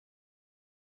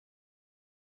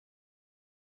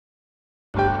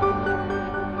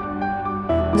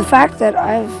The fact that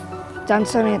I've done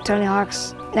something that Tony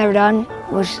Hawk's never done,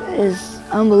 which is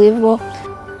unbelievable,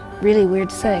 really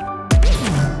weird to say.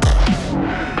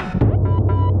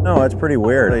 No, it's pretty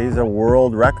weird. He's a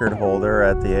world record holder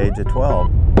at the age of 12.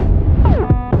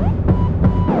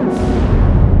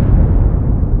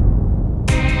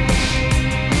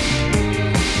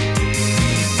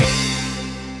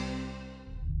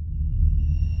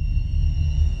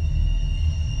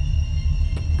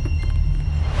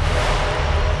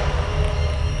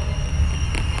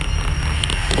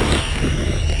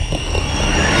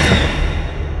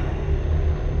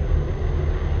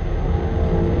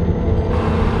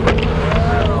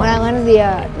 When I landed the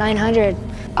 900,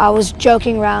 I was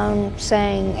joking around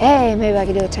saying, hey, maybe I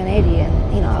could do a 1080.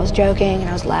 And, I was joking and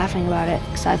I was laughing about it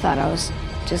because I thought I was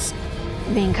just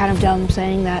being kind of dumb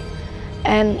saying that.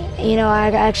 And,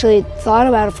 I actually thought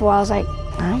about it for a while. I was like,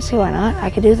 I don't see why not. I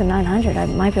could do the 900. I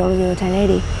might be able to do a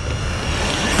 1080.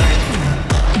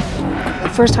 The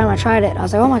first time I tried it, I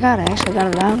was like, oh my God, I actually got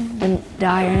it down. Didn't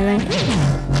die or anything.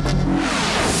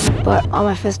 But on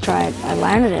my fifth try, I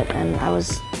landed it and I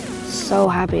was so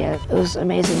happy. It was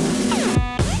amazing.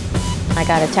 I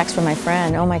got a text from my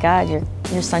friend, oh my God,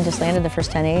 your son just landed the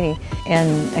first 1080.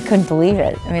 And I couldn't believe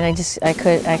it. I mean, I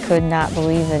could not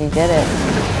believe that he did it.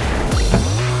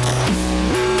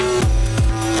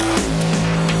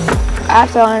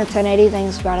 After I landed 1080,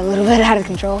 things got a little bit out of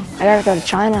control. I got to go to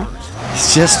China.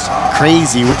 It's just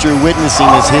crazy what you're witnessing,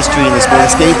 this history in the sport of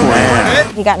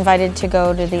skateboarding. He got invited to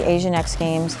go to the Asian X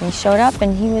Games. And he showed up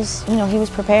and he was, he was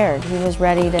prepared. He was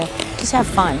ready to just have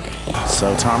fun.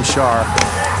 So Tom Schaar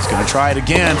is going to try it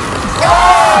again.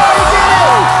 Oh,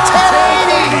 he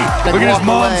did it! 1080! Look at his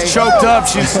mom's choked up.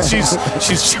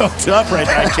 She's choked up right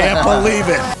now. I can't believe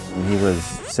it. He was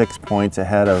 6 points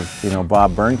ahead of,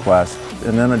 Bob Burnquist.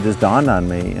 And then it just dawned on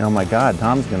me, oh my God,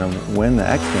 Tom's gonna win the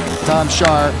X Games. Tom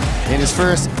Schaar, in his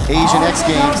first Asian X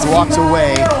Games, walks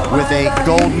away with a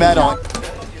gold medal.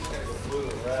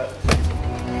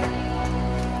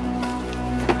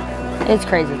 It's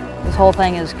crazy. This whole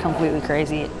thing is completely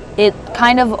crazy. It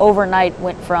kind of overnight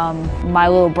went from my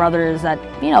little brother is that,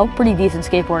 pretty decent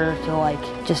skateboarder to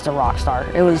like just a rock star.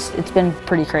 It's been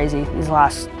pretty crazy these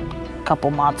last couple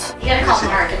months. You gotta call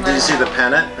Mark and let him know. Did you see the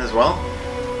pennant as well?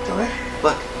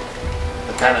 Look.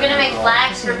 The We're gonna make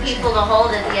flags for people to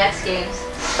hold at the X Games.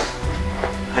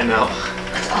 I know.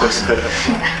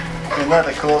 Isn't that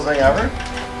the coolest thing ever?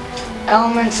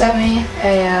 Element sent me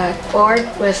a board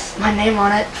with my name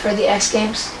on it for the X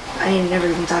Games. I never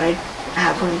even thought I'd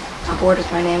have a board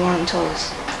with my name on it until I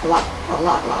was a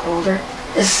lot older.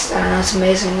 I don't know, it's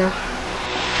amazing though.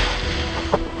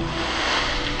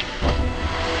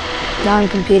 Now I'm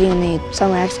competing in the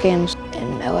Summer X Games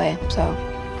in LA, so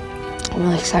I'm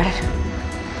really excited.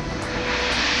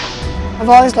 I've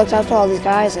always looked up to all these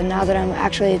guys, and now that I'm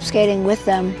actually skating with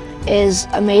them is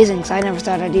amazing, because I never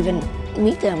thought I'd even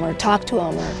meet them or talk to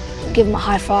them or give them a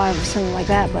high five or something like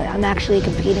that, but I'm actually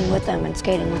competing with them and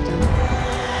skating with them.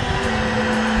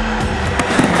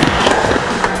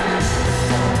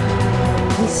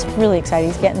 He's really excited.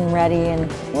 He's getting ready, and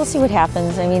we'll see what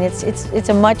happens. I mean, it's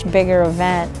a much bigger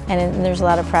event, and there's a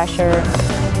lot of pressure.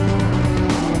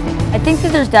 I think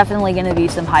that there's definitely going to be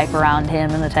some hype around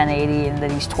him in the 1080 and that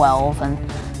he's 12 and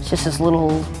it's just this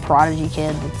little prodigy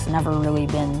kid that's never really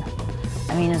been,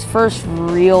 his first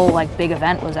real big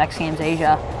event was X Games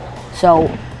Asia.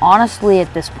 So honestly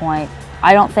at this point,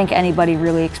 I don't think anybody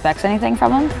really expects anything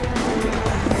from him.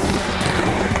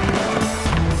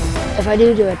 If I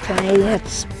do a 1080,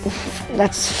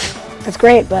 that's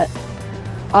great, but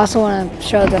I also want to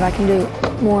show that I can do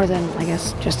more than, I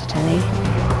guess, just a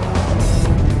 1080.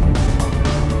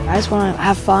 I just want to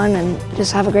have fun and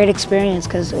just have a great experience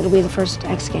because it'll be the first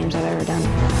X Games I've ever done.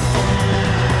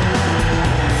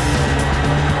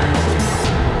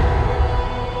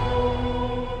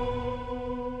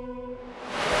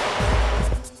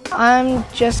 I'm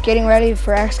just getting ready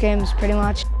for X Games pretty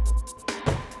much.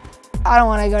 I don't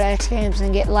want to go to X Games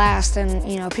and get last and,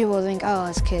 people will think, oh,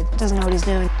 this kid doesn't know what he's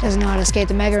doing, doesn't know how to skate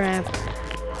the mega ramp.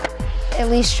 At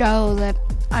least show that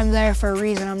I'm there for a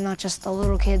reason. I'm not just the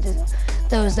little kid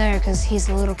that was there because he's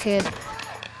the little kid.